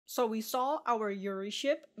So we saw our Yuri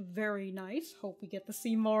ship. Very nice. Hope we get to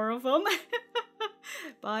see more of them.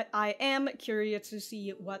 But I am curious to see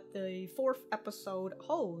what the 4th episode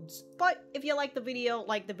holds. But if you like the video,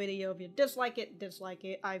 like the video. If you dislike it, dislike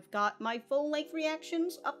it. I've got my full-length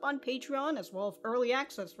reactions up on Patreon, as well as early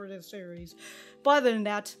access for this series. But other than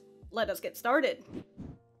that, let us get started.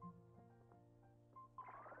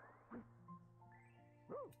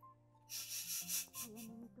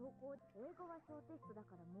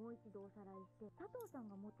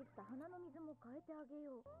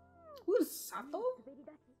 Who's Sato?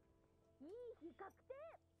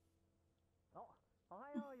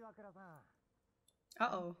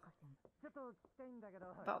 Uh-oh.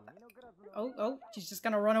 Oh, she's just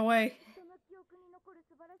gonna run away.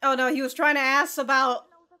 Oh no, he was trying to ask about...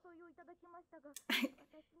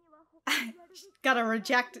 Gotta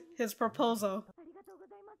reject his proposal.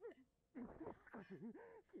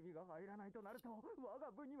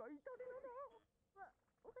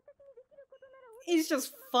 He's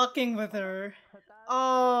just fucking with her.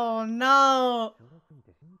 Oh no.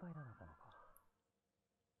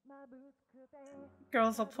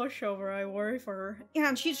 Girl's a pushover, I worry for her. Yeah,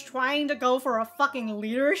 and she's trying to go for a fucking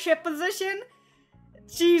leadership position?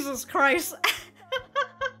 Jesus Christ.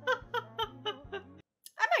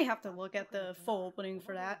 I might have to look at the full opening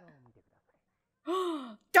for that.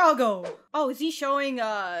 Doggo! Oh, is he showing,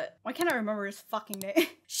 why can't I remember his fucking name?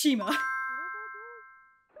 Shima.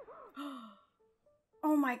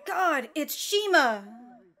 Oh my god, it's Shima!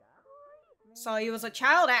 So he was a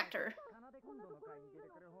child actor.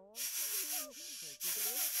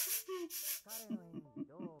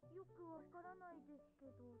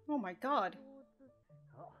 Oh my god.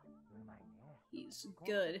 He's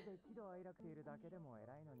good.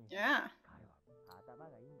 Yeah.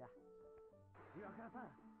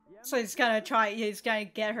 So he's gonna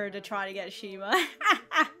get her to try to get Shima.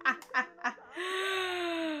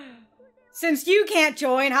 Since you can't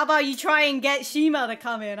join, how about you try and get Shima to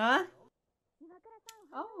come in, huh?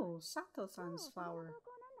 Oh, Sato-san's flower.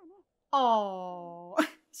 Oh,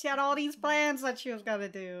 she had all these plans that she was gonna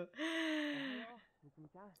do.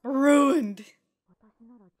 Ruined.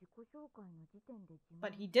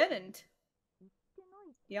 But he didn't.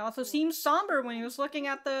 He also seemed somber when he was looking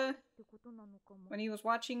at the... when he was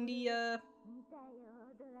watching the,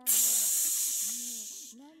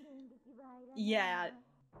 Yeah.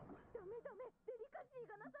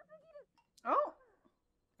 Oh.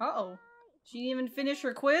 Uh-oh. She didn't even finish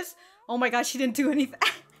her quiz? Oh my god, she didn't do anything.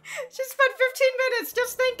 She spent 15 minutes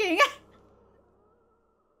just thinking.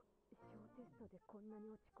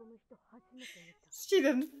 She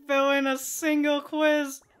didn't fill in a single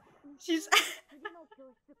quiz. She's...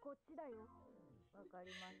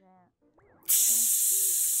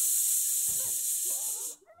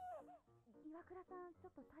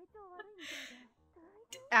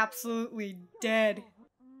 Absolutely dead.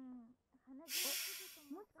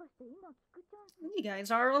 You guys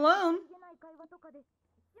are alone.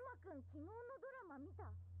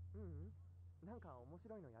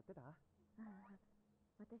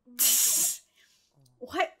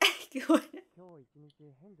 What?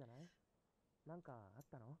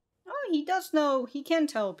 Oh, he does know. He can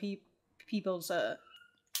tell people's, I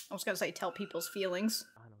was gonna say tell people's feelings.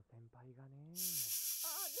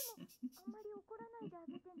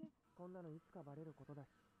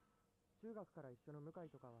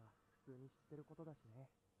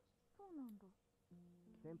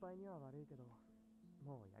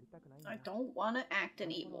 I don't want to act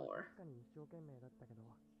anymore.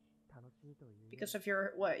 Because of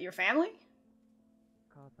your, what, your family?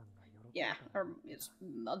 Yeah, or his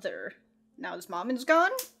mother. Now his mom is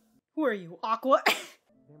gone? Who are you, Aqua?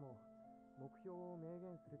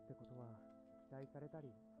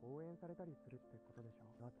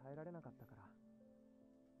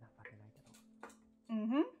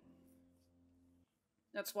 Mm-hmm.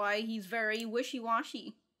 That's why he's very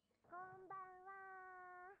wishy-washy.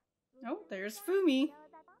 Oh, there's Fumi.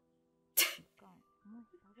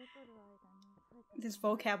 This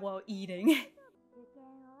vocab while eating.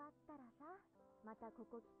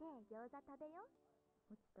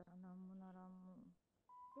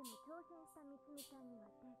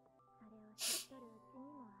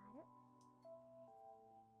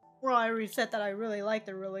 Well, I already said that I really like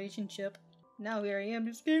the relationship. Now here I am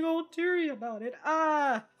just getting all teary about it.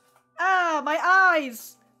 Ah! Ah! My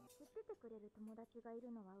eyes!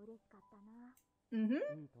 Mm-hmm.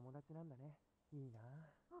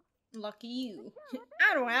 Lucky you.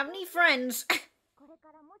 I don't have any friends.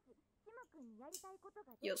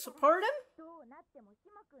 You'll support him?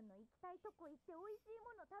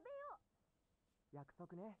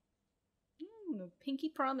 The pinky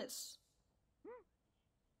promise.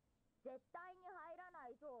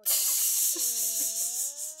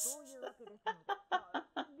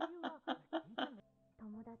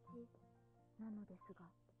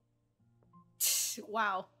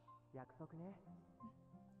 Wow.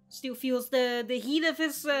 Still feels the heat of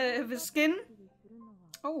his skin.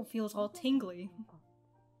 Oh, feels all tingly.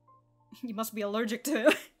 You must be allergic to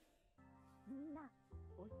it.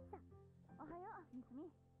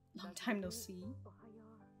 Long time no see.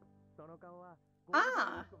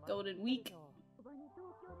 Ah, Golden Week.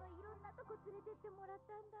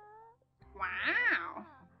 Wow.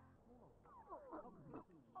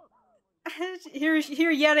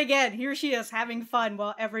 Here yet again. Here she is having fun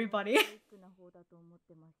while everybody.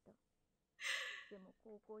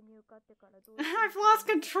 I've lost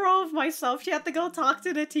control of myself. She had to go talk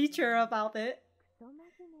to the teacher about it.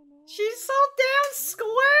 She's so damn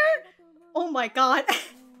square! Oh my god.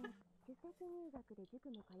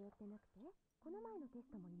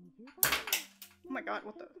 Oh my god,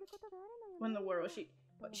 what in the world is she?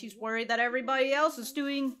 But she's worried that everybody else is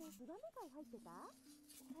doing...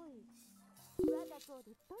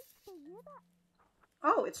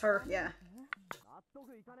 Oh, it's her, yeah.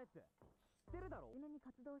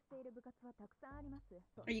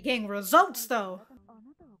 Are you getting results, though?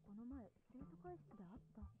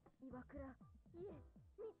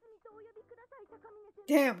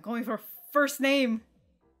 Damn, going for first name.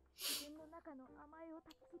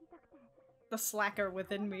 The slacker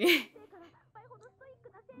within me.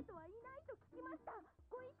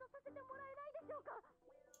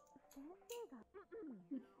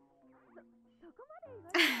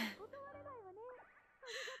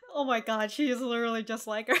 Oh my god, she is literally just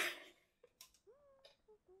like her.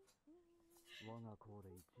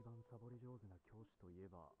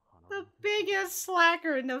 The biggest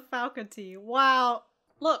slacker in the faculty. Wow.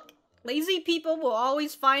 Look, lazy people will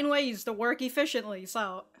always find ways to work efficiently,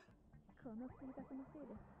 so...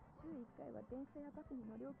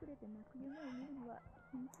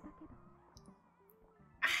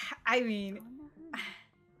 I mean...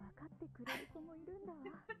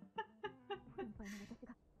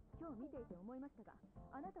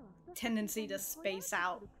 Tendency to space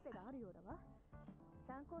out.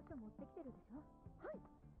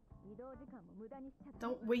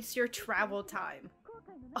 Don't waste your travel time.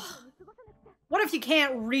 Ugh. What if you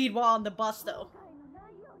can't read while on the bus, though?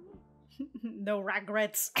 No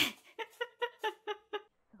regrets.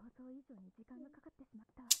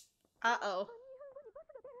 Uh-oh.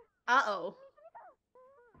 Uh-oh.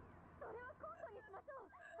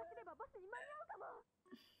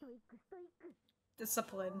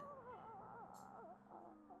 Discipline.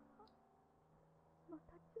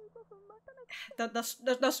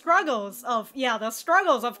 The struggles of, yeah, the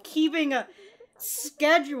struggles of keeping a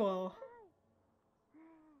schedule.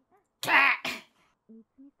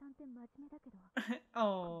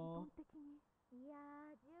 Oh.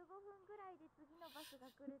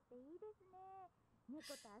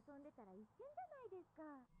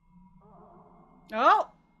 Oh!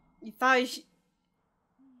 You thought she...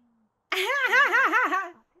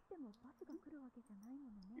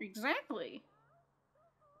 Exactly.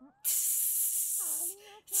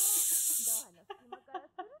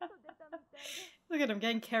 Look at him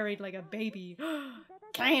getting carried like a baby.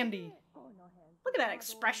 Candy. Look at that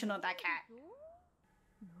expression on that cat.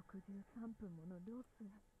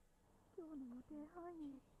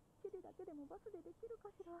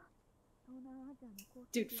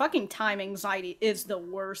 Dude, fucking time anxiety is the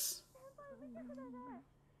worst.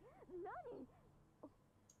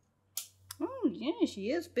 Oh, yeah, she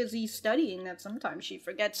is busy studying that sometimes she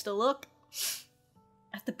forgets to look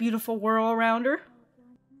at the beautiful world around her.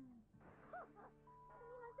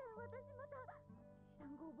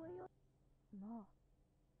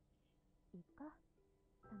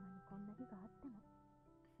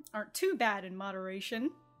 Aren't too bad in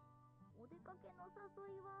moderation.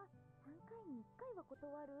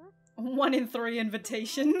 1 in 3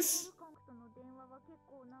 invitations.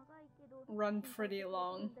 Run pretty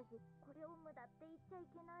long.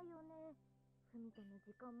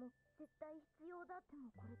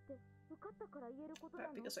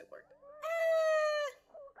 That because I work.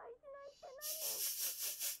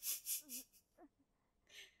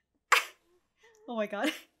 Oh my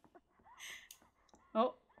god.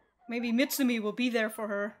 Oh, maybe Mitsumi will be there for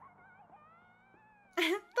her.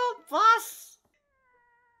 The bus!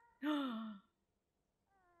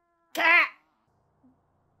 Cat!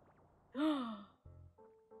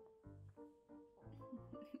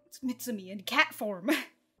 It's Mitsumi in cat form.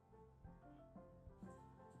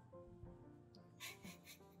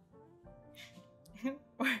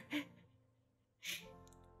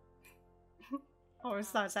 Oh,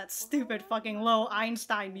 it's not that stupid fucking low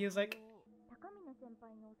Einstein music.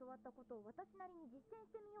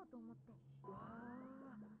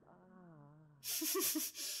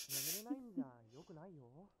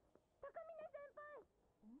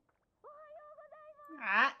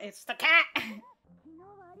 Ah, it's the cat!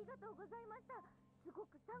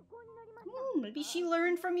 Maybe she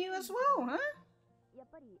learned from you as well, huh?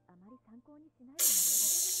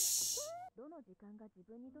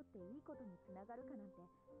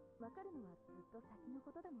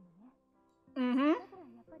 Mm-hmm.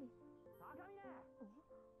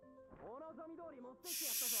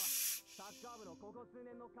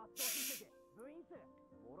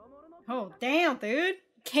 Oh, damn, dude.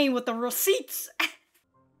 Came with the receipts.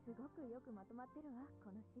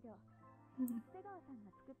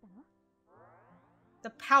 The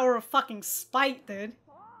power of fucking spite, dude.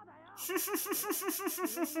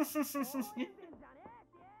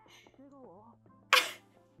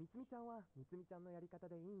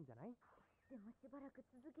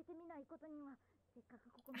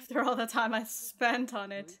 After all the time I spent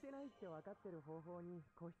on it.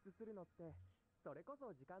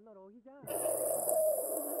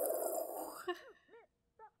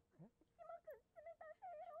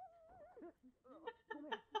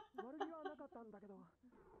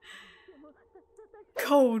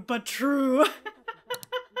 Cold but true.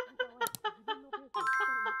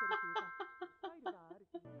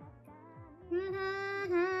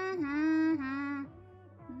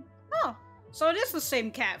 Oh, so it is the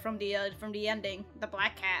same cat from the ending, the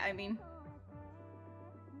black cat. I mean.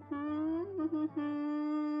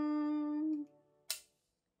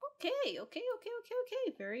 Okay.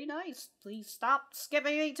 Very nice. Please stop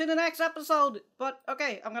skipping me to the next episode. But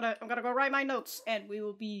okay, I'm gonna go write my notes, and we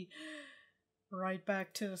will be right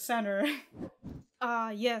back to the center.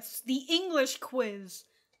 Yes, the English quiz.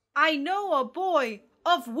 I know a boy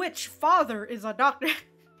of which father is a doctor.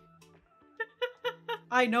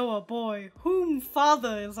 I know a boy whom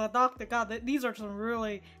father is a doctor. God, these are some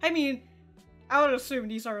really. I mean, I would assume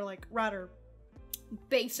these are like rather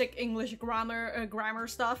basic English grammar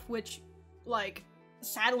stuff, which, like,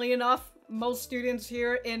 sadly enough, most students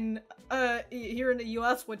here in the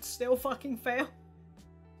US would still fucking fail.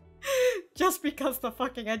 Just because the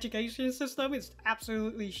fucking education system is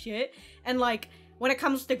absolutely shit. And like, when it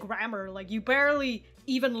comes to grammar, like, you barely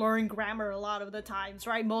even learn grammar a lot of the times,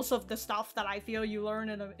 right? Most of the stuff that I feel you learn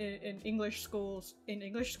in English class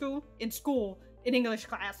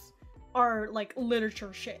are like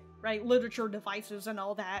literature shit, right? Literature devices and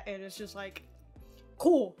all that, and it's just like,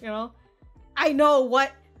 cool, you know? I know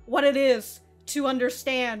what it is to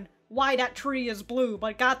understand why that tree is blue,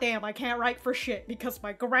 but goddamn, I can't write for shit because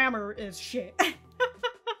my grammar is shit.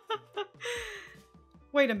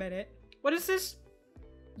 Wait a minute. What is this?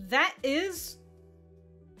 That is...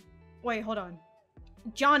 Wait, hold on.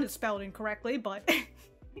 John is spelled incorrectly, but...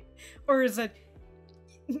 Or is it...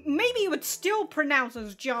 Maybe it would still pronounce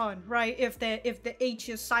as John, right? If the H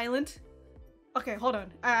is silent. Okay, hold on.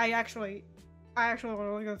 I actually want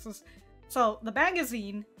to look at this. So, the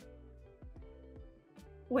magazine...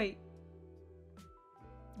 Wait.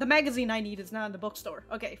 The magazine I need is not in the bookstore.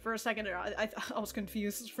 Okay, for a second there, I was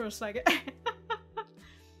confused for a second.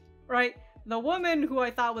 Right? The woman who I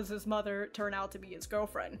thought was his mother turned out to be his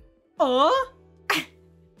girlfriend. Well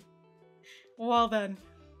then.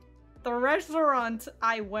 The restaurant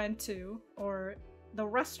I went to, or the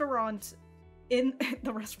restaurant in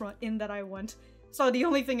that I went. So the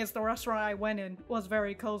only thing is the restaurant I went in was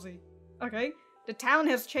very cozy. Okay? The town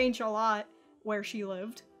has changed a lot where she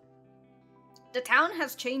lived. The town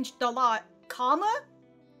has changed a lot, comma,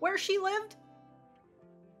 where she lived?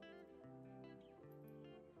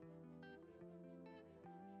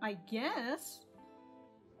 I guess.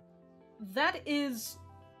 That is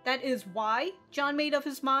why John made up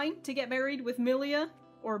his mind to get married with Milla.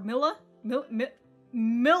 Yeah,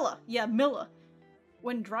 Milla.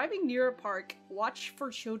 When driving near a park, watch for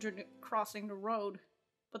children crossing the road.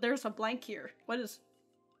 But there's a blank here. What is...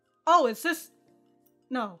 Oh, is this...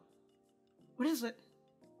 No. What is it?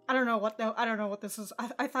 I don't know what this is.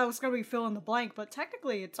 I thought it was gonna be fill in the blank, but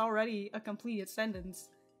technically it's already a completed sentence.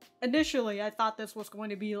 Initially, I thought this was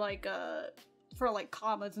going to be like, for like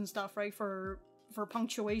commas and stuff, right? For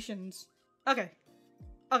punctuations. Okay.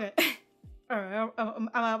 Alright,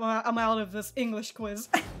 I'm out of this English quiz.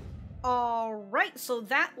 Alright, so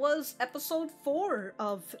that was episode 4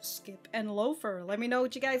 of Skip and Loafer. Let me know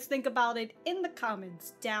what you guys think about it in the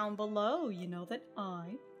comments down below. You know that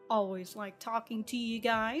I always like talking to you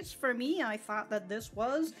guys. For me, I thought that this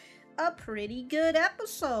was a pretty good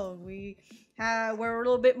episode. We were a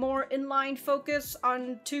little bit more inline focus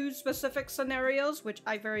on 2 specific scenarios, which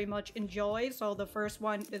I very much enjoy. So the first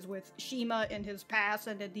one is with Shima in his past,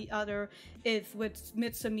 and then the other is with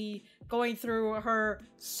Mitsumi going through her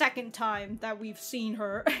second time that we've seen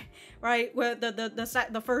her, right? Where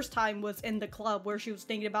the first time was in the club, where she was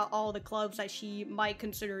thinking about all the clubs that she might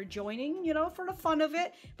consider joining, you know, for the fun of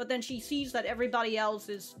it. But then she sees that everybody else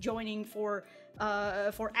is joining for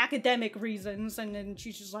academic reasons, and then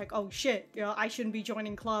she's just like, oh shit, you know, I shouldn't be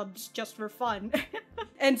joining clubs just for fun.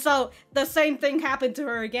 And so the same thing happened to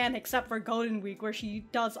her again, except for Golden Week, where she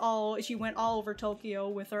went all over Tokyo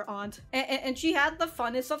with her aunt, and she had the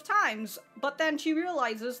funnest of times. But then she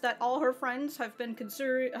realizes that all her friends have been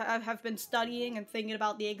studying and thinking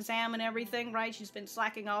about the exam and everything, right? She's been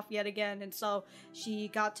slacking off yet again, and so she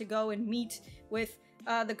got to go and meet with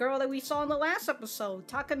the girl that we saw in the last episode,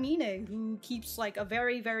 Takamine, who keeps like a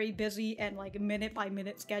very, very busy and like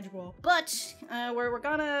minute-by-minute schedule. But we're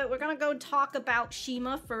gonna go talk about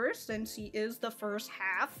Shima first, since he is the first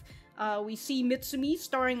half. We see Mitsumi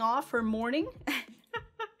starting off her morning,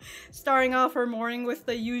 with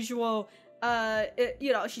the usual.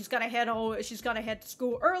 You know, she's gonna head to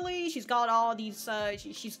school early. She's got all these.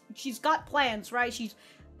 She's got plans, right? She's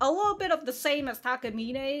a little bit of the same as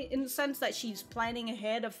Takamine in the sense that she's planning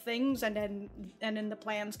ahead of things, and then the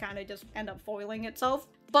plans kind of just end up foiling itself.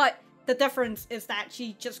 But the difference is that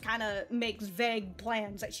she just kind of makes vague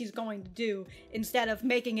plans that she's going to do instead of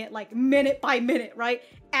making it like minute by minute, right?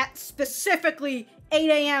 At specifically 8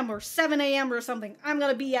 a.m. or 7 a.m. or something, I'm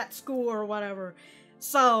gonna be at school or whatever.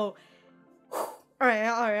 So, alright,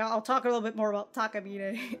 I'll talk a little bit more about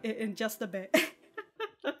Takamine in just a bit.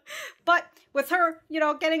 But with her, you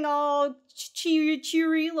know, getting all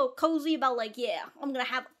cheery, a little cozy about like, yeah, I'm gonna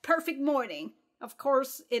have a perfect morning. Of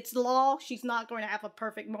course, it's law. She's not going to have a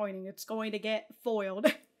perfect morning. It's going to get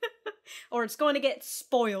foiled. Or it's going to get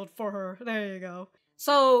spoiled for her. There you go.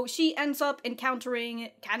 So she ends up encountering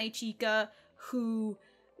Kanechika, who,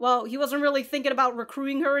 well, he wasn't really thinking about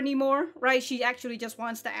recruiting her anymore, right? She actually just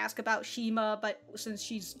wants to ask about Shima, but since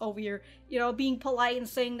she's over here, you know, being polite and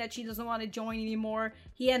saying that she doesn't want to join anymore,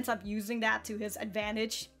 he ends up using that to his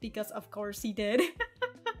advantage, because of course he did.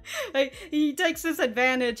 Like, he takes his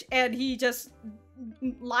advantage and he just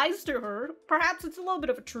lies to her. Perhaps it's a little bit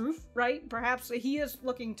of a truth, right? Perhaps he is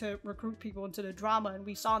looking to recruit people into the drama, and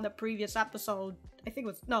we saw in the previous episode, I think it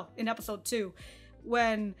was, no, in episode 2,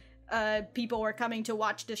 when people were coming to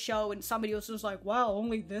watch the show and somebody was just like, wow,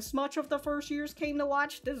 only this much of the first years came to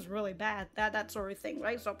watch? This is really bad. That sort of thing,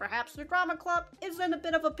 right? So perhaps the drama club is in a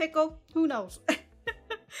bit of a pickle. Who knows?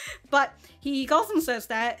 But he goes and says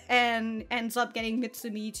that and ends up getting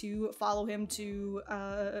Mitsumi to follow him to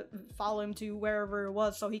wherever it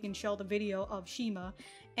was so he can show the video of Shima.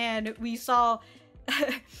 And we saw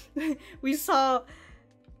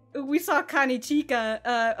Kanechika,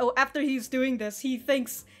 after he's doing this, he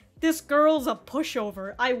thinks, this girl's a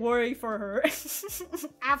pushover. I worry for her.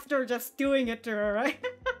 After just doing it to her, right?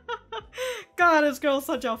 God, this girl's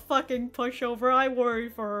such a fucking pushover. I worry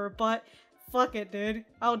for her, but fuck it, dude.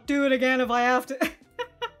 I'll do it again if I have to.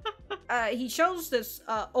 He shows this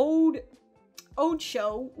old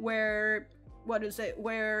show where,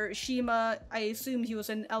 where Shima, I assume he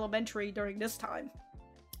was in elementary during this time.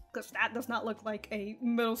 Because that does not look like a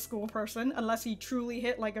middle school person, unless he truly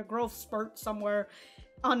hit like a growth spurt somewhere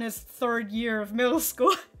on his 3rd year of middle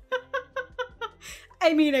school.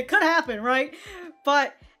 I mean, it could happen, right?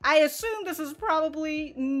 But I assume this is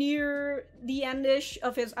probably near the end-ish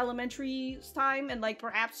of his elementary time, and like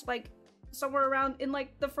perhaps like somewhere around in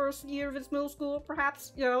like the 1st year of his middle school,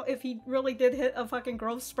 perhaps, you know, if he really did hit a fucking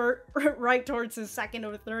growth spurt right towards his 2nd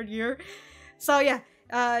or 3rd year. So yeah,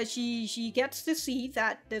 she gets to see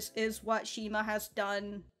that this is what Shima has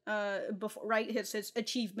done before, right? His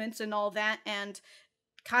achievements and all that, and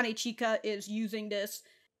Kanechika is using this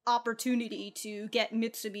opportunity to get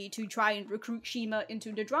Mitsumi to try and recruit Shima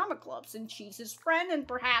into the drama clubs, and she's his friend, and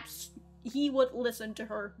perhaps he would listen to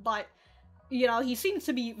her, but, you know, he seems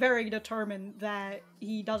to be very determined that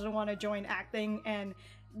he doesn't want to join acting, and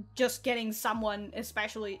just getting someone,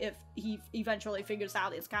 especially if he eventually figures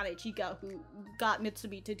out it's Kanechika who got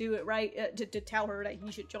Mitsumi to do it, right? To tell her that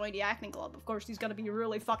he should join the acting club. Of course, he's gonna be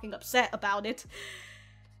really fucking upset about it.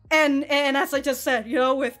 And as I just said, you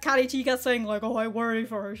know, with Kanechika saying like, oh, I worry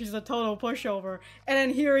for her, she's a total pushover. And then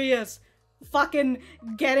here he is, fucking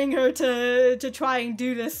getting her to try and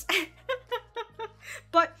do this.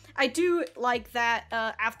 But I do like that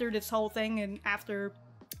after this whole thing and after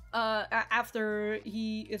after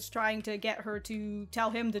he is trying to get her to tell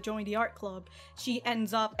him to join the art club, she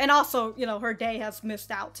ends up, and also, you know, her day has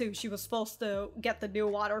missed out too. She was supposed to get the new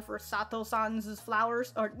water for Sato-san's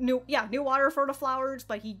flowers, or new water for the flowers,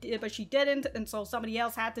 but she didn't, and so somebody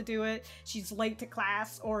else had to do it. She's late to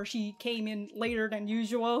class, or she came in later than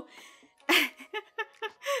usual.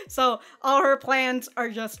 So all her plans are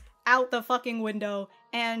just out the fucking window,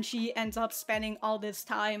 and she ends up spending all this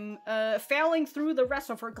time failing through the rest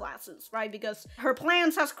of her classes, right? Because her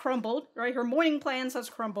plans has crumbled, right? Her morning plans has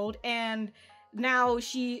crumbled, and now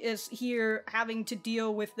she is here having to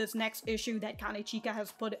deal with this next issue that Kanechika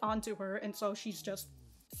has put onto her, and so she's just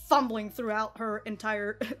fumbling throughout her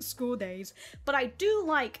entire school days. But I do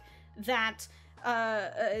like that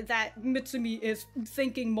that Mitsumi is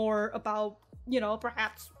thinking more about, you know,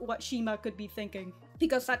 perhaps what Shima could be thinking,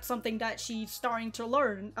 because that's something that she's starting to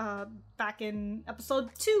learn back in episode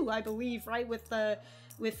 2, I believe, right, with through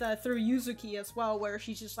Yuzuki as well, where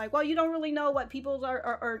she's just like, well, you don't really know what people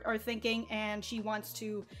are thinking, and she wants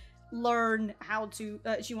to learn how to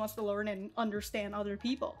she wants to learn and understand other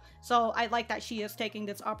people. So I like that she is taking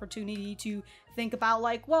this opportunity to think about,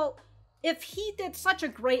 like, well, if he did such a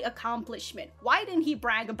great accomplishment, why didn't he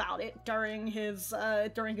brag about it during his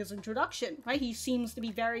introduction, right? He seems to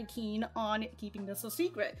be very keen on keeping this a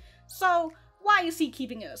secret. So why is he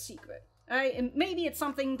keeping it a secret, right? And maybe it's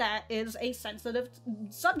something that is a sensitive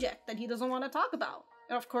subject that he doesn't want to talk about.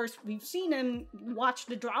 And of course, we've seen him watch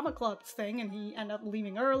the drama club thing, and he ended up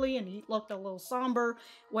leaving early, and he looked a little somber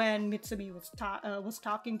when Mitsumi was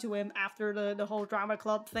talking to him after the whole drama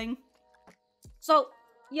club thing. So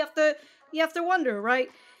you have to wonder, right?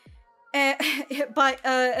 But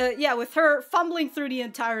yeah, with her fumbling through the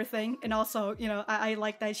entire thing, and also, you know, I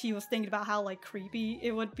like that she was thinking about how, like, creepy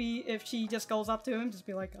it would be if she just goes up to him, just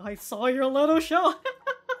be like, I saw your little show.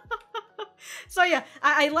 So yeah,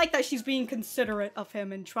 I like that she's being considerate of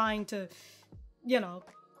him and trying to, you know,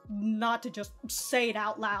 not to just say it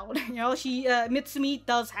out loud. You know, Mitsumi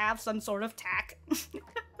does have some sort of tact.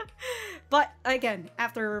 But again,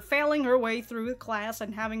 after failing her way through class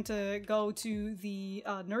and having to go to the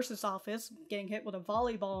nurse's office, getting hit with a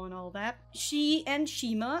volleyball and all that, she and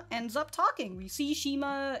Shima ends up talking. We see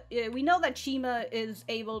Shima, we know that Shima is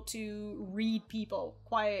able to read people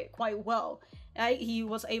quite well. He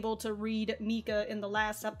was able to read Mika in the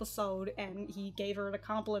last episode, and he gave her a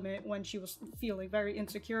compliment when she was feeling very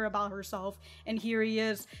insecure about herself. And here he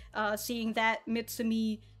is, seeing that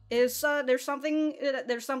Mitsumi is there's something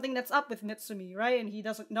that's up with Mitsumi, right? And he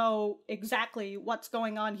doesn't know exactly what's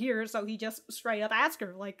going on here, so he just straight up asks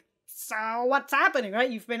her, like, so what's happening, right?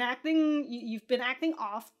 You've been acting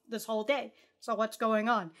off this whole day, so what's going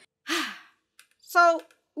on? So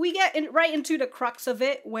we get right into the crux of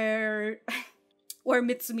it, where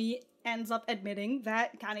Mitsumi ends up admitting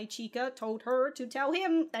that Kanechika told her to tell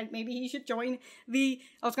him that maybe he should join the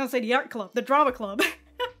art club, the drama club.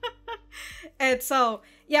 And so,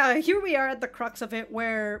 yeah, here we are at the crux of it,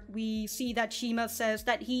 where we see that Shima says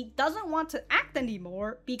that he doesn't want to act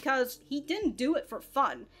anymore because he didn't do it for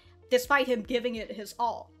fun, despite him giving it his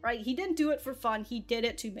all, right? He didn't do it for fun, he did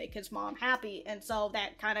it to make his mom happy. And so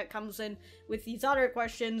that kind of comes in with these other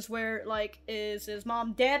questions where, like, is his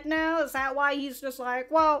mom dead now? Is that why he's just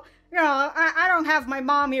like, well, you know, I don't have my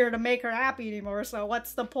mom here to make her happy anymore, so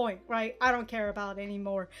what's the point, right? I don't care about it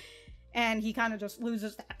anymore. And he kind of just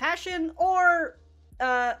loses that passion, or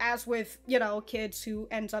as with, you know, kids who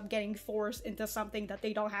ends up getting forced into something that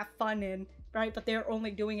they don't have fun in, right? But they're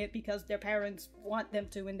only doing it because their parents want them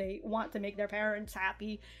to, and they want to make their parents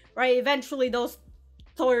happy, right? Eventually, those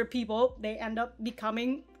sort of people, they end up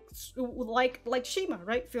becoming like Shima,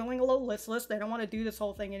 right? Feeling a little listless. They don't want to do this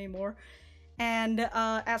whole thing anymore. And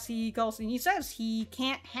as he goes and he says he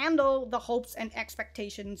can't handle the hopes and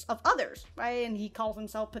expectations of others, right? And he calls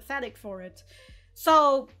himself pathetic for it.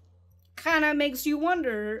 So, kind of makes you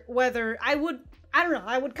wonder whether I don't know,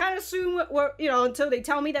 I would kind of assume, you know, until they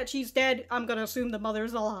tell me that she's dead, I'm gonna assume the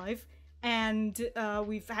mother's alive. And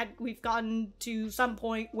we've gotten to some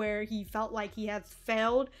point where he felt like he has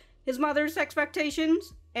failed his mother's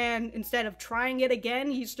expectations, and instead of trying it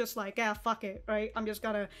again, he's just like, ah, fuck it, right? I'm just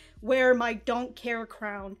gonna wear my don't care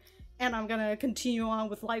crown, and I'm gonna continue on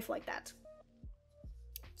with life like that.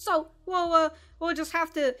 So, we'll just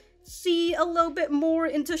have to see a little bit more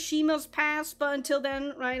into Shima's past, but until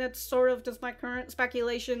then, right, that's sort of just my current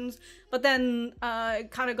speculations. But then,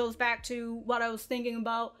 it kind of goes back to what I was thinking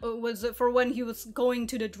about, was for when he was going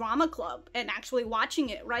to the drama club and actually watching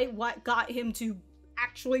it, right? What got him to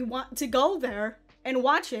actually want to go there and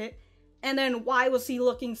watch it, and then why was he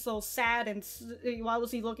looking so sad, and why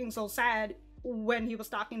was he looking so sad when he was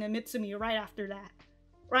talking to Mitsumi right after that?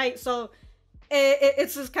 right? So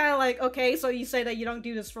it's just kind of like, okay, so you say that you don't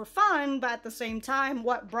do this for fun, but at the same time,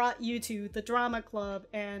 what brought you to the drama club,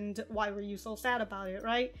 and why were you so sad about it,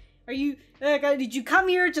 right? Are you, did you come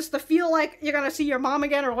here just to feel like you're gonna see your mom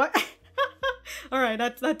again, or what? Alright,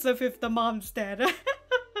 that's if the mom's dead.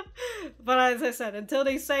 But as I said, until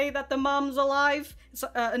they say that the mom's alive,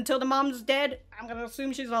 until the mom's dead, I'm gonna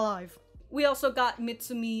assume she's alive. We also got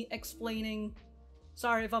Mitsumi explaining,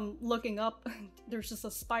 sorry if I'm looking up, there's just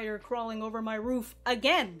a spider crawling over my roof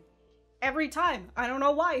again. Every time. I don't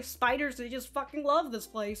know why. Spiders, they just fucking love this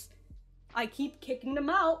place. I keep kicking them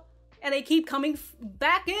out, and they keep coming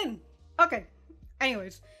back in. Okay.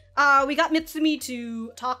 Anyways, we got Mitsumi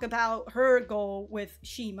to talk about her goal with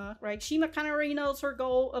Shima, right? Shima kind of already knows her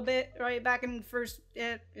goal a bit, right? Back in is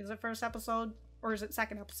it first episode? Or is it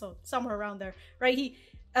second episode? Somewhere around there, right?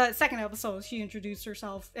 Second episode, she introduced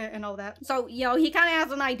herself and all that. So, you know, he kind of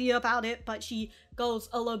has an idea about it, but she goes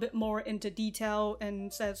a little bit more into detail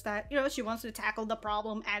and says that, you know, she wants to tackle the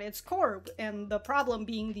problem at its core, and the problem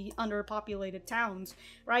being the underpopulated towns,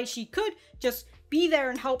 right? She could just be there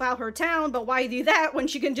and help out her town, but why do that when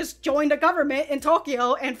she can just join the government in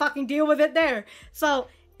Tokyo and fucking deal with it there? So,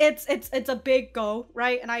 it's a big go,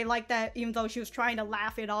 right? And I like that even though she was trying to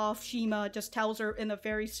laugh it off, Shima just tells her in a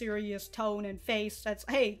very serious tone and face that's,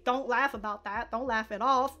 hey, don't laugh about that. Don't laugh it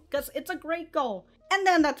off, because it's a great goal. And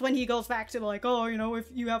then that's when he goes back to like, oh, you know, if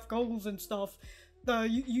you have goals and stuff,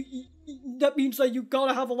 that means that you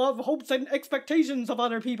gotta have a lot of hopes and expectations of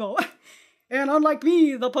other people. And unlike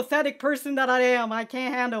me, the pathetic person that I am, I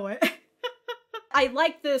can't handle it. I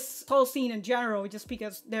like this whole scene in general just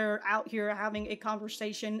because they're out here having a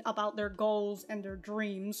conversation about their goals and their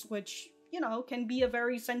dreams, which, you know, can be a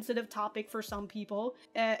very sensitive topic for some people.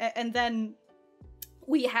 And then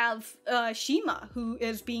we have Shima, who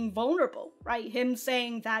is being vulnerable, right? Him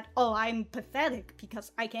saying that, oh, I'm pathetic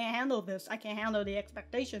because I can't handle this. I can't handle the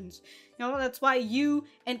expectations. You know, that's why you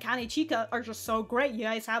and Kanechika are just so great. You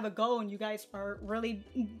guys have a goal and you guys are really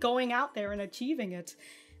going out there and achieving it.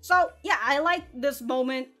 So, yeah, I like this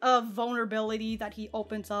moment of vulnerability that he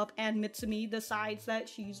opens up, and Mitsumi decides that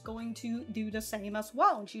she's going to do the same as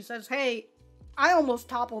well. And she says, hey, I almost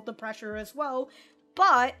toppled the pressure as well,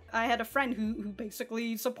 but I had a friend who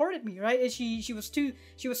basically supported me, right? She was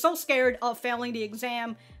so scared of failing the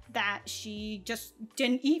exam that she just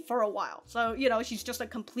didn't eat for a while. So, you know, she's just a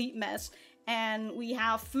complete mess. And we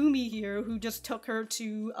have Fumi here, who just took her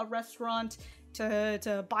to a restaurant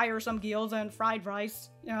to buy her some gyoza and fried rice,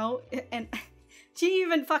 you know, and she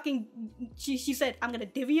even fucking, she said, I'm gonna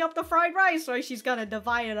divvy up the fried rice, or she's gonna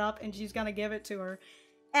divide it up and she's gonna give it to her.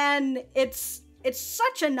 And it's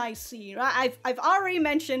such a nice scene, right? I've already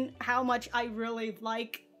mentioned how much I really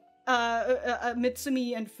like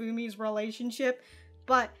Mitsumi and Fumi's relationship,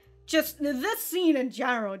 but just this scene in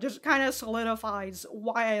general just kind of solidifies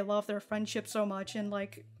why I love their friendship so much, and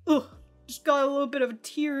like, ugh, just got a little bit of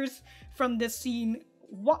tears from this scene.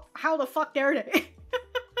 What? How the fuck dare they?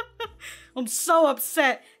 I'm so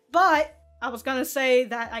upset. But I was gonna say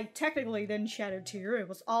that I technically didn't shed a tear. It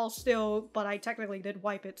was all still, but I technically did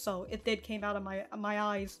wipe it, so it did came out of my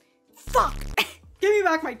eyes. Fuck! Give me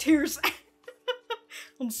back my tears.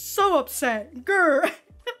 I'm so upset. Grr.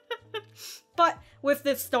 But with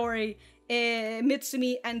this story,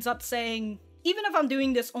 Mitsumi ends up saying, even if I'm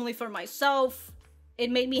doing this only for myself, it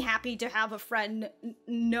made me happy to have a friend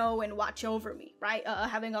know and watch over me, right?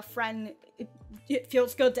 Having a friend, it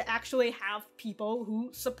feels good to actually have people who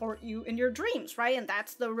support you in your dreams, right? And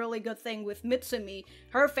that's the really good thing with Mitsumi.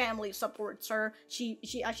 Her family supports her. She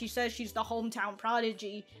as she says, she's the hometown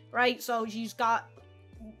prodigy, right? So she's got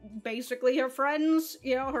basically her friends,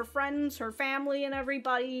 you know, her friends, her family, and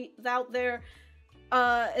everybody out there.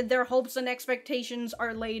 Their hopes and expectations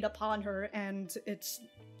are laid upon her, and it's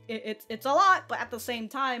a lot, but at the same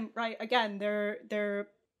time, right, again,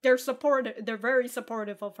 they're supportive, they're very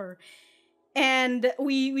supportive of her. And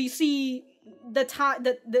we see the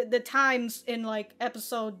times in like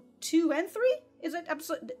episode 2 and 3? Is it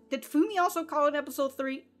episode, did Fumi also call it episode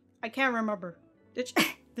 3? I can't remember. Did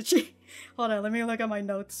she? Hold on, let me look at my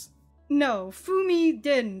notes. No, Fumi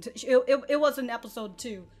didn't. It was in episode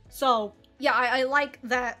 2. So yeah, I like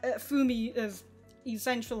that Fumi is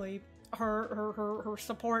essentially her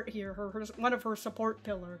support here, her one of her support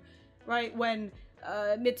pillar, right? When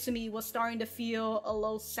Mitsumi was starting to feel a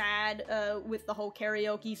little sad with the whole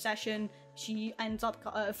karaoke session, she ends up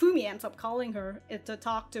Fumi ends up calling her to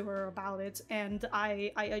talk to her about it, and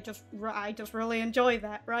I just really enjoy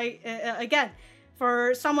that, right? Again,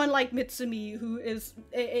 for someone like Mitsumi, who is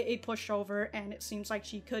a pushover, and it seems like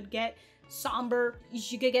she could get somber.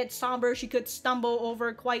 She could get somber, she could stumble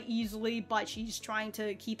over quite easily, but she's trying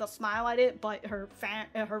to keep a smile at it, but her friend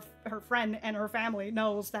and her family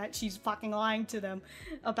knows that she's fucking lying to them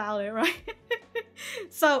about it, right?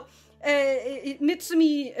 So,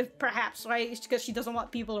 Mitsumi, perhaps, right, because she doesn't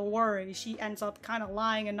want people to worry, she ends up kind of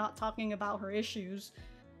lying and not talking about her issues.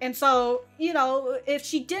 And so, you know, if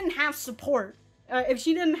she didn't have support, if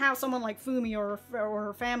she didn't have someone like Fumi or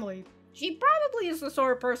her family, she probably is the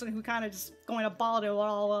sort of person who kind of just going to bottle it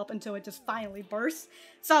all up until it just finally bursts.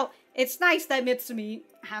 So it's nice that Mitsumi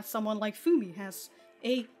has someone like Fumi, has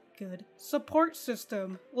a good support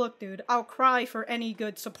system. Look, dude, I'll cry for any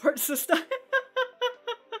good support system.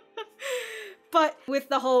 But with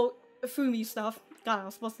the whole Fumi stuff, God, I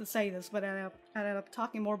was supposed to say this, but I ended up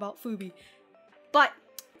talking more about Fumi. But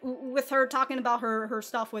with her talking about her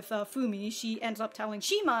stuff with Fumi, she ends up telling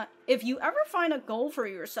Shima, if you ever find a goal for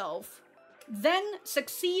yourself, then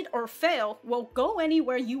succeed or fail, well, go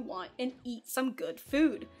anywhere you want and eat some good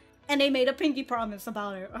food. And they made a pinky promise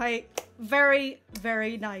about it, right? Very,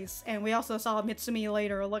 very nice. And we also saw Mitsumi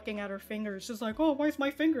later looking at her fingers, just like, oh, why is my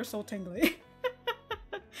finger so tingly?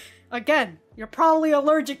 Again, you're probably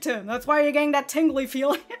allergic to him. That's why you're getting that tingly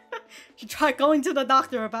feeling. You try going to the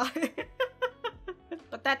doctor about it.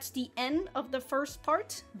 But that's the end of the first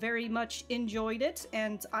part. Very much enjoyed it,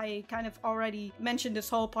 and I kind of already mentioned this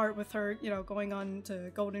whole part with her, you know, going on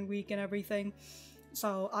to Golden Week and everything.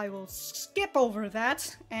 So I will skip over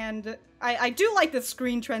that, and I do like the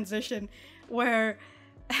screen transition where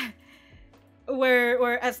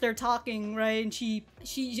as they're talking, right, and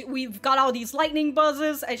we've got all these lightning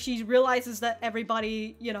buzzes, and she realizes that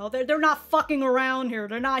everybody, you know, they're not fucking around here.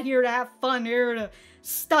 They're not here to have fun, here to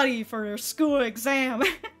study for their school exam.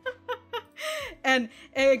 And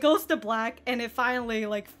it goes to black, and it finally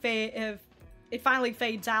like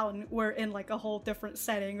fades out, and we're in like a whole different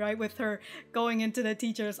setting, right, with her going into the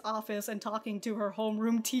teacher's office and talking to her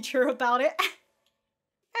homeroom teacher about it.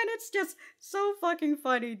 And it's just so fucking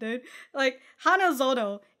funny, dude. Like,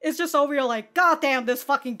 Hanazono is just over here like, God damn, this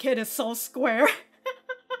fucking kid is so square.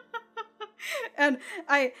 And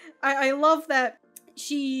I love that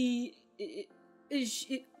she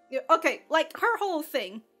okay, like, her whole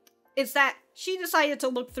thing is that she decided to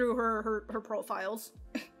look through her profiles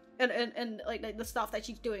and like the stuff that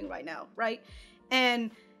she's doing right now, right?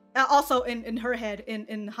 And also in her head,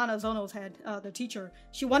 in Hanazono's head, the teacher,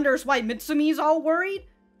 she wonders why Mitsumi's all worried,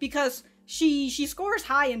 because she scores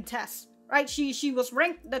high in tests, right? She was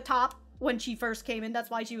ranked the top when she first came in. That's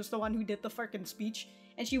why she was the one who did the frickin' speech.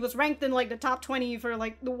 And she was ranked in like the top 20 for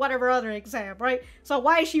like whatever other exam, right? So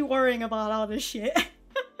why is she worrying about all this shit?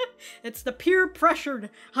 It's the peer pressured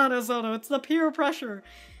Hanazono. It's the peer pressure.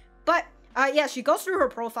 But yeah, she goes through her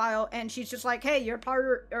profile and she's just like, hey, you're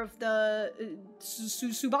part of the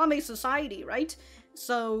Tsubame society, right?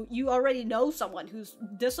 So you already know someone who's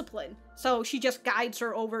disciplined. So she just guides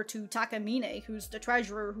her over to Takamine, who's the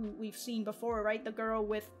treasurer who we've seen before, right? The girl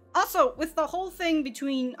with... Also, with the whole thing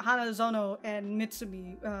between Hanazono and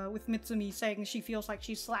Mitsumi, with Mitsumi saying she feels like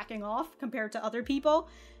she's slacking off compared to other people,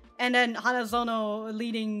 and then Hanazono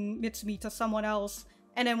leading Mitsumi to someone else,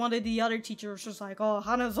 and then one of the other teachers was like, oh,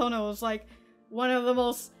 Hanazono is like one of the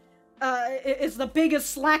most, is the biggest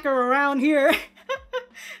slacker around here.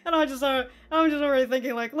 And I'm just already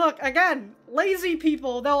thinking like, look, again, lazy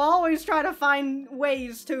people, they'll always try to find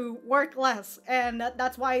ways to work less, and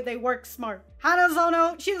that's why they work smart.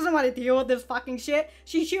 Hanazono, she doesn't want to deal with this fucking shit.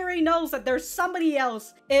 She already knows that there's somebody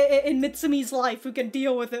else in Mitsumi's life who can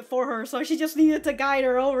deal with it for her, so she just needed to guide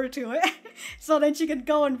her over to it. So then she could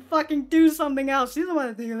go and fucking do something else. She doesn't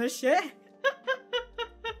want to do this shit.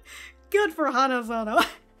 Good for Hanazono.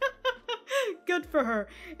 Good for her.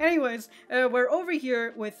 Anyways, we're over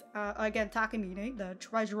here with, again, Takamine, the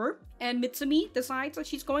treasurer, and Mitsumi decides that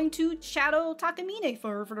she's going to shadow Takamine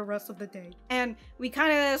for the rest of the day. And we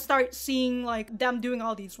kind of start seeing, like, them doing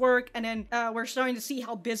all these work, and then we're starting to see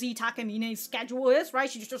how busy Takamine's schedule is, right?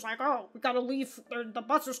 She's just like, oh, we gotta leave, the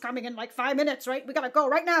bus is coming in like 5 minutes, right? We gotta go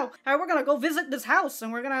right now. We're gonna go visit this house,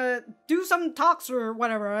 and we're gonna do some talks or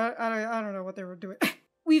whatever. I don't know what they were doing.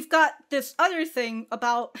 We've got this other thing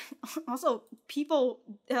about, also, people,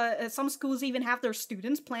 some schools even have their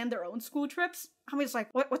students plan their own school trips. I'm just like,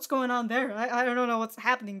 what's going on there? I don't know what's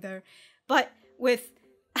happening there. But with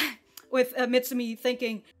Mitsumi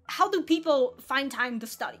thinking, how do people find time to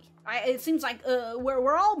study? It seems like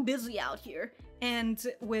we're all busy out here. And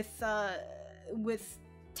with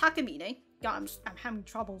Takamine, God, I'm having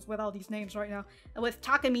troubles with all these names right now. With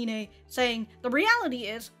Takamine saying, the reality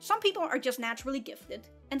is, some people are just naturally gifted,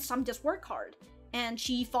 and some just work hard. and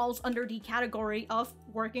she falls under the category of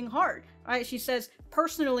working hard, right? She says,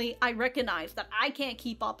 personally, I recognize that I can't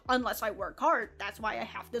keep up unless I work hard. That's why I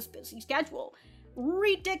have this busy schedule.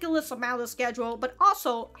 Ridiculous amount of schedule, but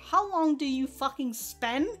also, how long do you fucking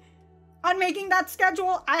spend on making that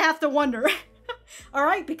schedule? I have to wonder.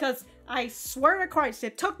 Alright, because I swear to Christ,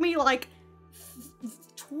 it took me like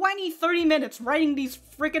 20-30 minutes writing these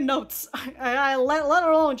freaking notes. Let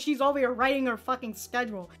alone she's over here writing her fucking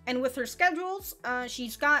schedule. And with her schedules,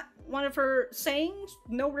 she's got one of her sayings,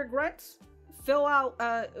 no regrets. Fill out,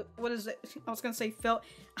 what is it? I was gonna say fill.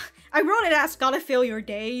 I wrote it as gotta fill your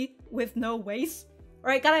day with no waste.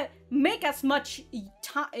 Right? Gotta make as much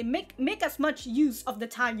time, make as much use of the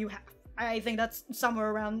time you have. I think that's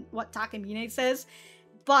somewhere around what Takamine says.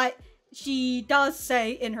 But she does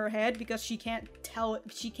say in her head, because she can't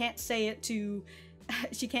say it to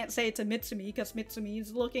Mitsumi, because Mitsumi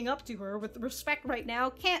is looking up to her with respect right now,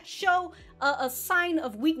 can't show a sign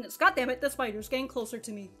of weakness. God damn it, the spider's getting closer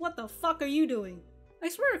to me. What the fuck are you doing? I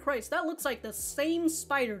swear to Christ, that looks like the same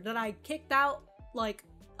spider that I kicked out like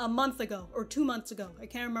a month ago or 2 months ago. I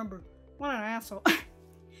can't remember. What an asshole.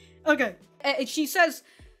 Okay, she says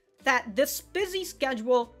that this busy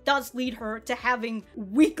schedule does lead her to having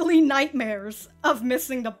weekly nightmares of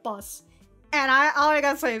missing the bus. And all I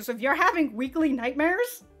gotta say is, if you're having weekly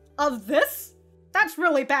nightmares of this, that's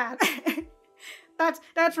really bad.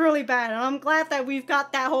 that's really bad. And I'm glad that we've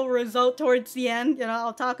got that whole result towards the end. You know,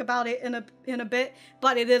 I'll talk about it in a bit,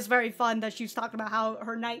 but it is very fun that she's talking about how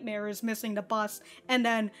her nightmare is missing the bus, and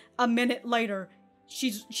then a minute later,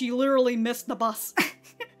 she literally missed the bus.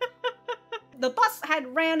 The bus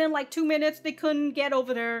had ran in like 2 minutes. They couldn't get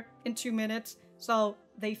over there in 2 minutes. So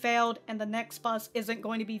they failed, and the next bus isn't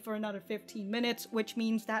going to be for another 15 minutes, which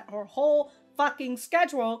means that her whole fucking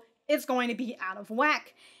schedule is going to be out of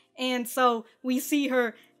whack. And so we see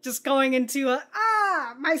her just going into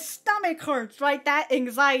my stomach hurts, right? That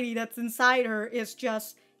anxiety that's inside her is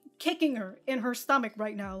just kicking her in her stomach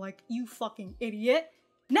right now. Like, you fucking idiot.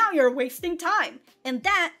 Now you're wasting time. And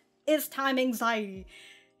that is time anxiety.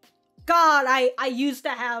 God, I used to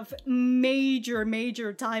have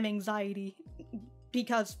major time anxiety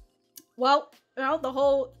because, well, you know, the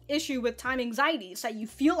whole issue with time anxiety is that you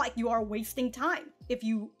feel like you are wasting time if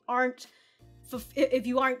you aren't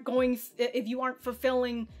fulfilling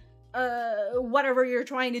whatever you're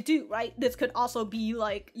trying to do, right? This could also be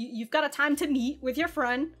like you've got a time to meet with your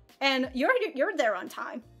friend and you're there on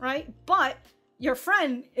time, right? But your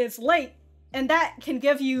friend is late. And that can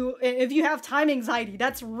give you, if you have time anxiety,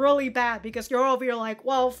 that's really bad, because you're over here like,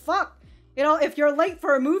 well, fuck. You know, if you're late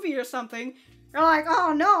for a movie or something, you're like,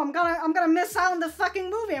 oh no, I'm gonna miss out on the fucking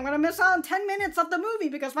movie. I'm gonna miss out on 10 minutes of the movie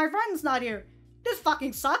because my friend's not here. This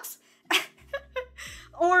fucking sucks.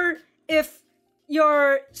 Or if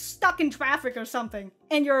you're stuck in traffic or something,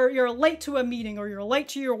 and you're late to a meeting, or you're late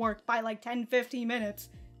to your work by like 10-15 minutes,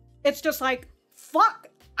 it's just like, fuck,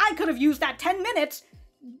 I could have used that 10 minutes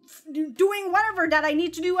doing whatever that I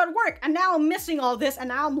need to do at work, and now I'm missing all this, and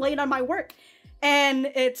now I'm late on my work, and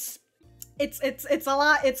it's a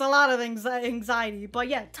lot of anxiety. But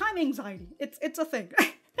yeah, time anxiety, it's a thing.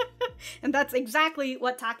 And that's exactly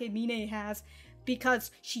what Takamine has,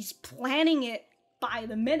 because she's planning it by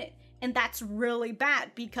the minute, and that's really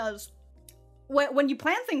bad, because when you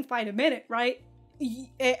plan things by the minute, right,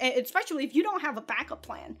 especially if you don't have a backup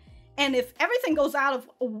plan, and if everything goes out of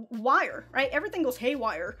wire, right? Everything goes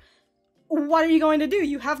haywire. What are you going to do?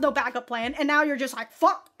 You have no backup plan, and now you're just like,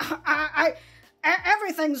 fuck,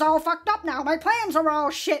 everything's all fucked up now. My plans are all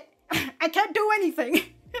shit. I can't do anything.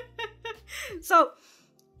 So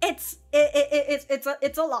it's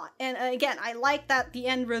a lot. And again, I like that the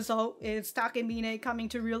end result is Takamine coming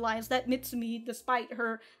to realize that Mitsumi, despite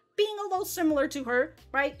her being a little similar to her,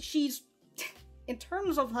 right? She's, in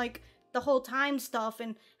terms of like the whole time stuff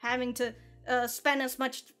and having to spend as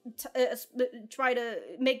much, try to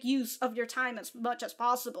make use of your time as much as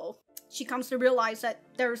possible, she comes to realize that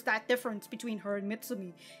there's that difference between her and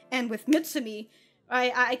Mitsumi. And with Mitsumi,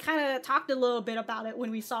 I kind of talked a little bit about it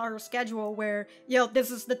when we saw her schedule, where, you know,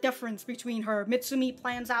 this is the difference between her. Mitsumi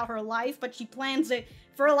plans out her life, but she plans it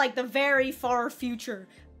for like the very far future.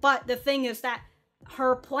 But the thing is that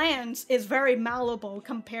her plans is very malleable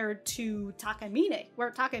compared to Takamine,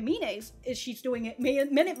 where Takamine's is she's doing it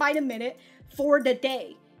minute by the minute for the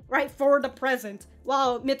day, right? For the present,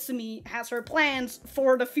 while Mitsumi has her plans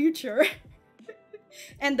for the future.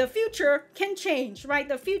 And the future can change, right?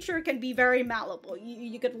 The future can be very malleable.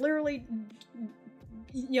 You could literally,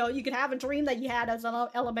 you know, you could have a dream that you had as an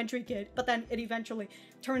elementary kid, but then it eventually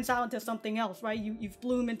turns out into something else, right? You've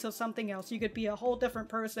bloomed into something else. You could be a whole different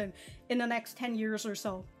person in the next 10 years or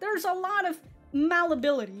so. There's a lot of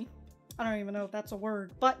malleability. I don't even know if that's a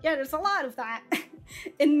word, but yeah, there's a lot of that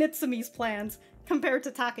in Mitsumi's plans compared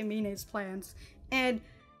to Takamine's plans. And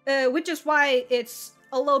which is why it's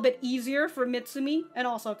a little bit easier for Mitsumi, and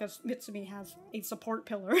also because Mitsumi has a support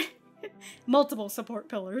pillar. Multiple support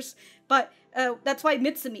pillars. But that's why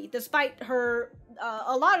Mitsumi, despite her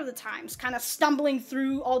a lot of the times kind of stumbling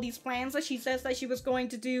through all these plans that she says that she was going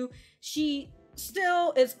to do, she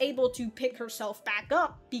still is able to pick herself back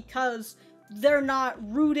up because they're not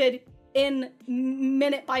rooted in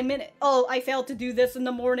minute by minute. Oh, I failed to do this in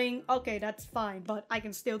the morning. Okay, that's fine, but I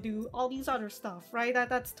can still do all these other stuff, right?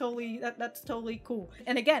 That's totally cool.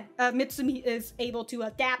 And again, Mitsumi is able to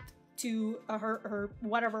adapt to her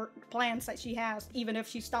whatever plans that she has, even if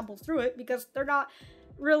she stumbles through it, because they're not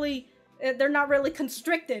really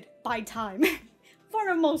constricted by time for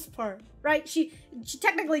the most part, right? She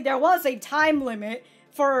technically, there was a time limit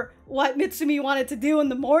for what Mitsumi wanted to do in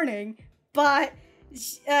the morning, but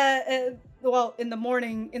well, in the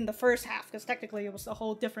morning in the first half, because technically it was a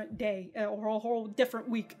whole different day or a whole different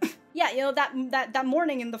week. Yeah, you know, that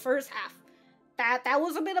morning in the first half, that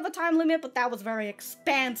was a bit of a time limit, but that was very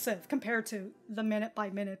expansive compared to the minute by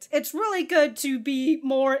minute. It's really good to be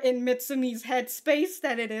more in Mitsumi's headspace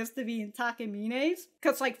than it is to be in Takamine's,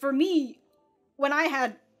 because like for me, when I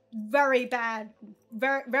had very bad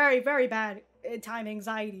time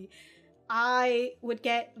anxiety, I would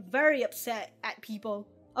get very upset at people.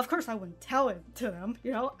 Of course, I wouldn't tell it to them,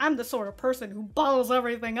 you know? I'm the sort of person who bottles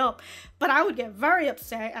everything up. But I would get very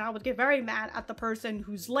upset and I would get very mad at the person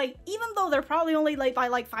who's late, even though they're probably only late by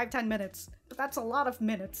like 5-10 minutes. But that's a lot of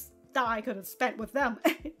minutes that I could have spent with them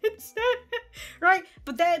instead, right?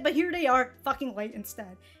 But here they are, fucking late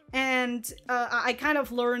instead. And I kind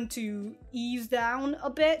of learned to ease down a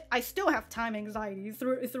bit. I still have time anxiety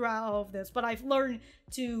throughout all of this, but I've learned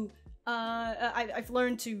to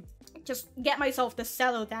just get myself to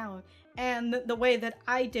settle down. And the way that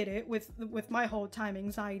I did it with my whole time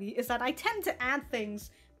anxiety is that I tend to add things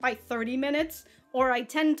by 30 minutes, or I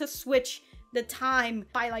tend to switch the time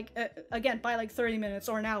by like, again, by like 30 minutes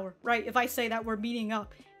or an hour, right? If I say that we're meeting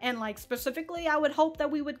up, and like specifically I would hope that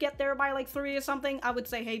we would get there by like 3 or something, I would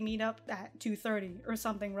say, hey, meet up at 2:30 or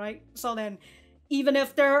something, right? So then, even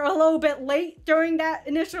if they're a little bit late during that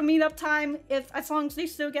initial meetup time, as long as they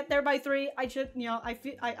still get there by 3, I should, you know,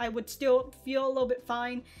 I would still feel a little bit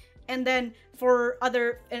fine. And then for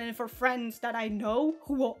friends that I know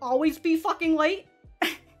who will always be fucking late,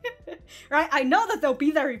 right? I know that they'll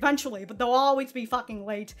be there eventually, but they'll always be fucking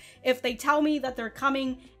late. If they tell me that they're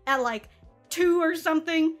coming at like 2 or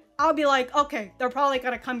something, I'll be like, okay, they're probably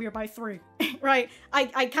gonna come here by 3, right?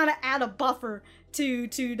 I kind of add a buffer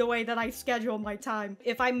to the way that I schedule my time.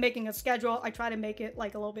 If I'm making a schedule, I try to make it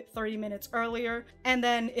like a little bit 30 minutes earlier. And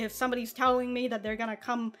then if somebody's telling me that they're gonna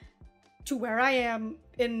come to where I am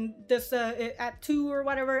in this at 2 or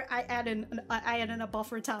whatever, I add in a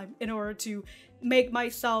buffer time in order to make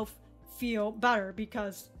myself feel better,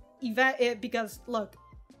 because look,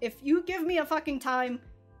 if you give me a fucking time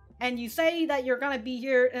and you say that you're gonna be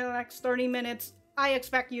here in the next 30 minutes, I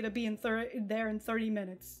expect you to be there in 30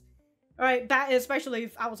 minutes. Alright, especially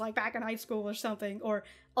if I was like back in high school or something, or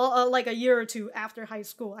like a year or 2 after high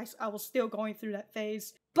school. I was still going through that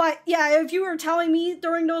phase. But yeah, if you were telling me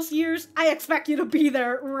during those years, I expect you to be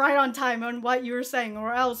there right on time on what you were saying,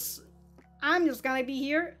 or else I'm just gonna be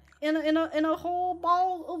here in a whole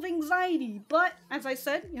ball of anxiety. But as I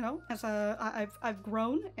said, you know, I've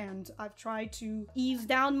grown and I've tried to ease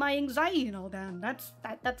down my anxiety and all that. And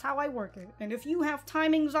that's how I work it. And if you have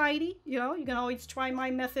time anxiety, you know, you can always try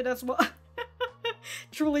my method as well.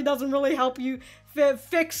 Truly doesn't really help you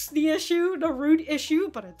fix the issue, the root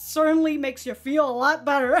issue, but it certainly makes you feel a lot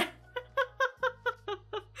better.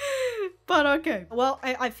 But okay, well,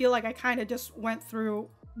 I feel like I kind of just went through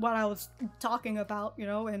what I was talking about, you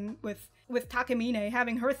know, and with Takamine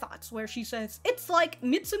having her thoughts, where she says, it's like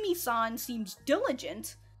Mitsumi-san seems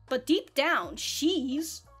diligent, but deep down,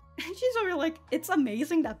 she's over like, it's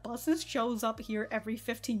amazing that buses shows up here every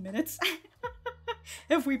 15 minutes.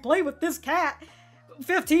 If we play with this cat,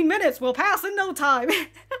 15 minutes will pass in no time.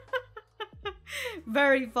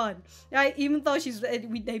 Very fun. Even though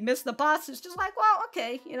they missed the bus, it's just like, well,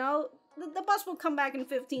 okay, you know, the bus will come back in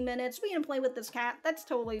 15 minutes. We can play with this cat. That's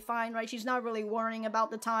totally fine, right? She's not really worrying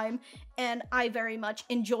about the time, and I very much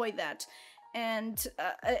enjoy that. And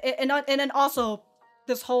then also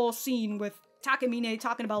this whole scene with Takamine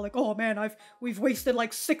talking about like, oh man, we've wasted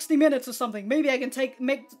like 60 minutes or something. Maybe I can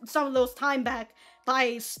make some of those time back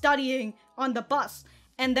by studying on the bus.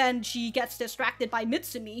 And then she gets distracted by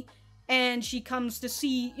Mitsumi, and she comes to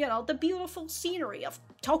see, you know, the beautiful scenery of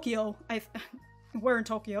Tokyo. We're in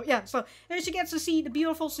Tokyo, yeah, so and she gets to see the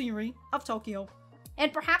beautiful scenery of Tokyo.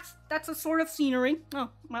 And perhaps that's a sort of scenery. Oh,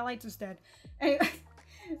 my light is dead.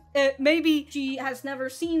 Maybe she has never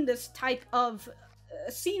seen this type of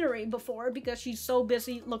scenery before because she's so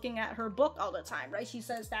busy looking at her book all the time, right? She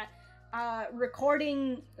says that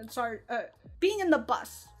being in the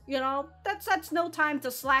bus, you know, that's no time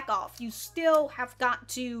to slack off. You still have got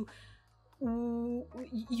to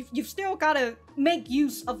you've still got to make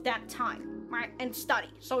use of that time, right, and study.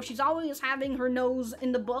 So she's always having her nose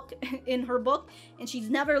in the book, in her book, and she's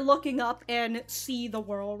never looking up and see the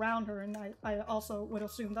world around her. And I also would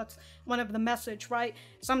assume that's one of the message, right?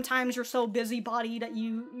 Sometimes you're so busybody that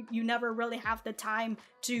you never really have the time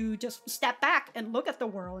to just step back and look at the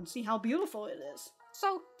world and see how beautiful it is.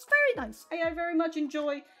 So it's very nice. I very much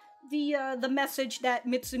enjoy the message that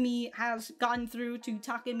Mitsumi has gotten through to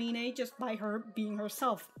Takamine just by her being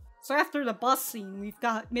herself. So after the bus scene, we've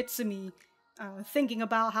got Mitsumi thinking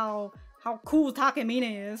about how cool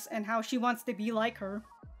Takamine is and how she wants to be like her.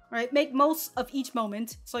 Right? Make most of each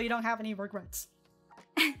moment so you don't have any regrets.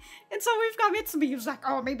 And so we've got Mitsumi who's like,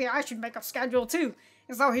 oh, maybe I should make a schedule too.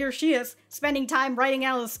 And so here she is, spending time writing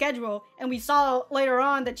out a schedule, and we saw later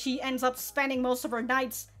on that she ends up spending most of her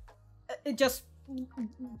nights just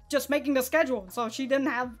making the schedule, so she didn't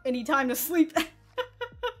have any time to sleep.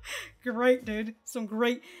 Great, dude. Some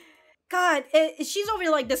great... God, she's over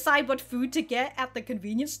to, like, decide what food to get at the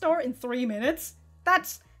convenience store in 3 minutes?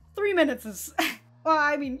 That's... 3 minutes is... Well,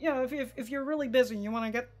 I mean, you know, if you're really busy and you want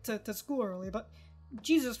to get to school early, but...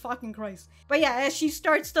 Jesus fucking Christ. But yeah, as she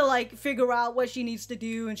starts to, like, figure out what she needs to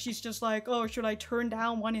do, and she's just like, oh, should I turn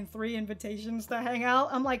down 1 in 3 invitations to hang out?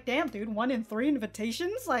 I'm like, damn, dude, 1 in 3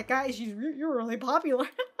 invitations? Like, guys, you're really popular.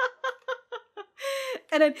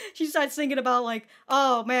 And then she starts thinking about, like,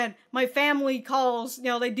 oh, man, my family calls, you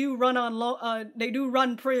know, they do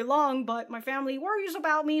run pretty long, but my family worries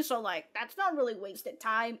about me, so, like, that's not really wasted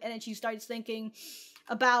time. And then she starts thinking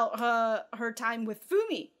about her time with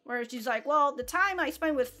Fumi, where she's like, well, the time I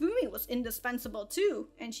spent with Fumi was indispensable too.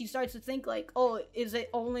 And she starts to think like, oh, is it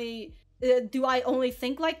only, do I only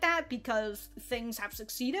think like that because things have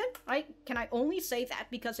succeeded, right? Can I only say that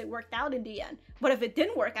because it worked out in the end? What if it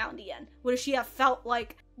didn't work out in the end? Would she have felt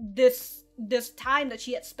like this time that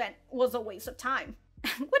she had spent was a waste of time?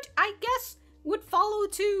 Which I guess would follow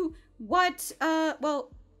to what,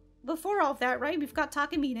 well, before all of that, right, we've got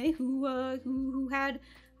Takamine, who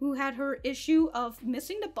had her issue of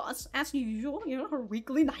missing the bus, as usual, you know, her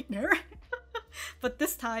weekly nightmare. But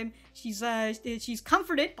this time, she's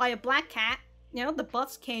comforted by a black cat. You know, the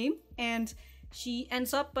bus came, and she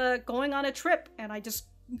ends up going on a trip, and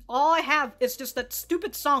all I have is just that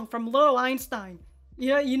stupid song from Little Einstein.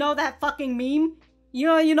 You know that fucking meme?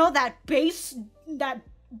 You know that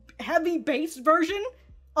heavy bass version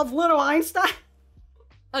of Little Einstein?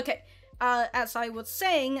 Okay, as I was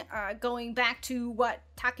saying, going back to what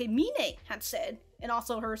Takamine had said, and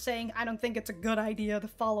also her saying, I don't think it's a good idea to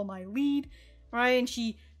follow my lead, right? And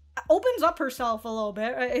she opens up herself a little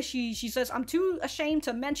bit. She says, I'm too ashamed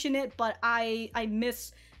to mention it, but I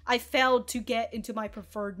failed to get into my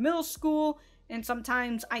preferred middle school, and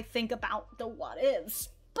sometimes I think about the what-ifs.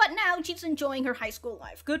 But now she's enjoying her high school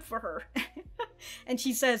life. Good for her. And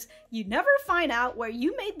she says, you never find out where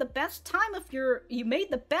you made the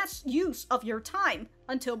best use of your time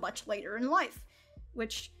until much later in life.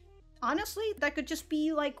 Which, honestly, that could just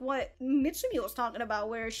be like what Mitsumi was talking about,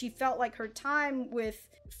 where she felt like her time with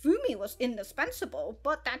Fumi was indispensable,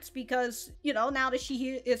 but that's because, you know, now that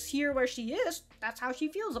she is here where she is, that's how she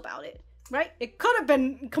feels about it, right? It could have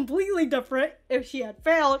been completely different if she had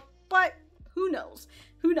failed, but who knows?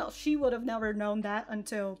 Who knows? She would have never known that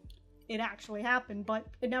until it actually happened, but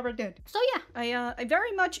it never did. So yeah, I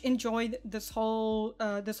very much enjoyed this whole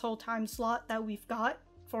time slot that we've got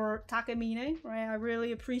for Takamine, right? I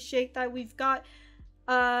really appreciate that we've got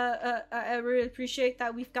I really appreciate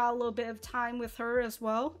that we've got a little bit of time with her as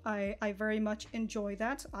well. I very much enjoy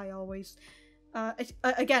that. I always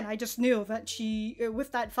again, I just knew that she,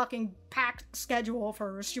 with that fucking packed schedule of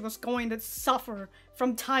hers, she was going to suffer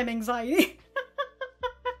from time anxiety.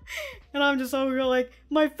 And I'm just over here like,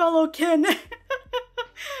 my fellow kin.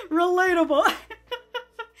 Relatable.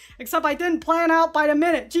 Except I didn't plan out by the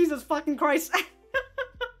minute. Jesus fucking Christ.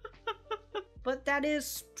 But that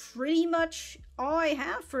is pretty much all I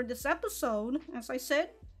have for this episode. As I said,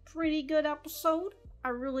 pretty good episode. I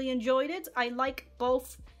really enjoyed it. I like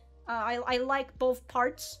both. I like both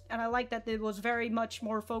parts, and I like that it was very much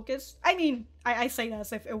more focused. I mean, I say that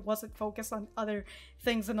as if it wasn't focused on other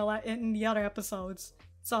things in the other episodes.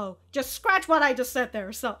 So, just scratch what I just said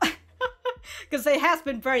there, so. Because it has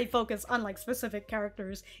been very focused on like specific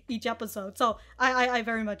characters each episode, so I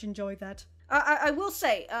very much enjoyed that. I will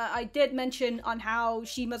say, I did mention on how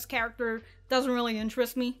Shima's character doesn't really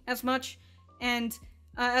interest me as much, and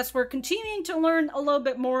as we're continuing to learn a little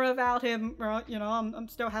bit more about him, you know, I'm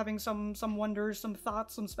still having some wonders, some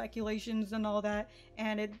thoughts, some speculations and all that,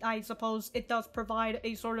 and I suppose it does provide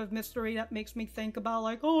a sort of mystery that makes me think about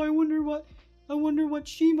like, oh, I wonder what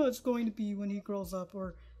Shima is going to be when he grows up,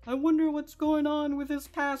 or I wonder what's going on with his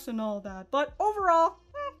past and all that. But overall,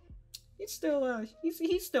 he's still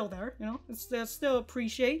he's still there, you know. It's still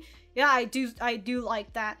appreciate. Yeah, I do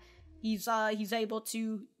like that. He's able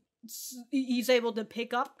to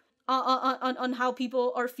pick up on how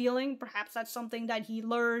people are feeling. Perhaps that's something that he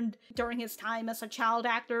learned during his time as a child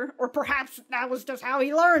actor, or perhaps that was just how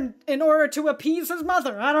he learned in order to appease his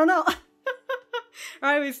mother. I don't know.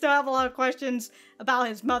 Right, we still have a lot of questions about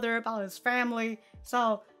his mother, about his family.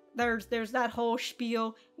 So there's that whole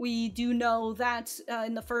spiel. We do know that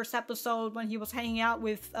in the first episode when he was hanging out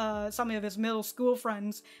with some of his middle school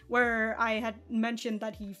friends, where I had mentioned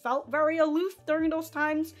that he felt very aloof during those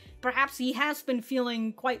times, perhaps he has been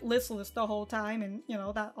feeling quite listless the whole time, and you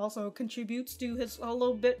know, that also contributes to his a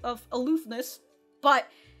little bit of aloofness. But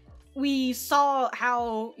we saw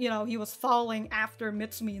how, you know, he was falling after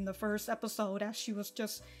Mitsumi in the first episode, as she was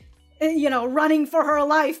just, you know, running for her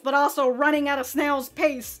life, but also running at a snail's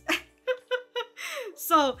pace.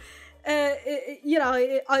 So, you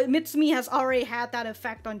know, Mitsumi has already had that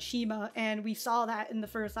effect on Shima, and we saw that in the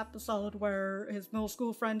first episode where his middle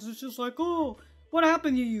school friends was just like, oh, what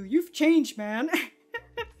happened to you? You've changed, man.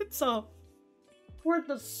 So, where'd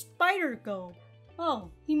the spider go? Oh,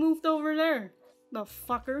 he moved over there. The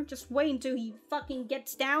fucker. Just wait until he fucking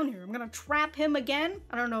gets down here. I'm gonna trap him again.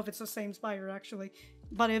 I don't know if it's the same spider, actually.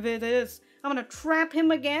 But if it is, I'm gonna trap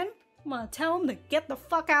him again. I'm gonna tell him to get the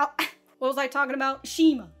fuck out. What was I talking about?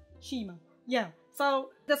 Shima. Yeah. So,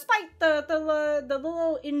 despite the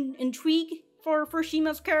little intrigue for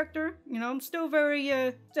Shima's character, you know, I'm still very,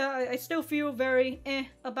 I still feel very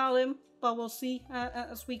about him. But we'll see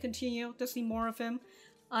as we continue to see more of him.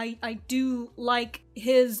 I do like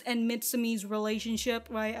his and Mitsumi's relationship,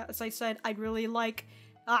 right? As I said, I really like,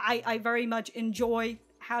 I very much enjoy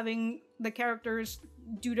having the characters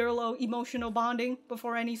do their low emotional bonding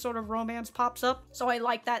before any sort of romance pops up. So I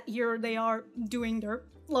like that here they are doing their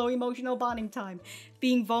low emotional bonding time,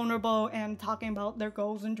 being vulnerable and talking about their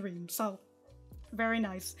goals and dreams. So, very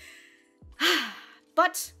nice.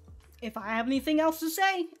 But if I have anything else to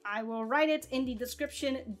say, I will write it in the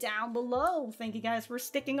description down below. Thank you guys for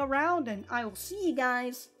sticking around, and I will see you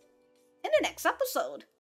guys in the next episode.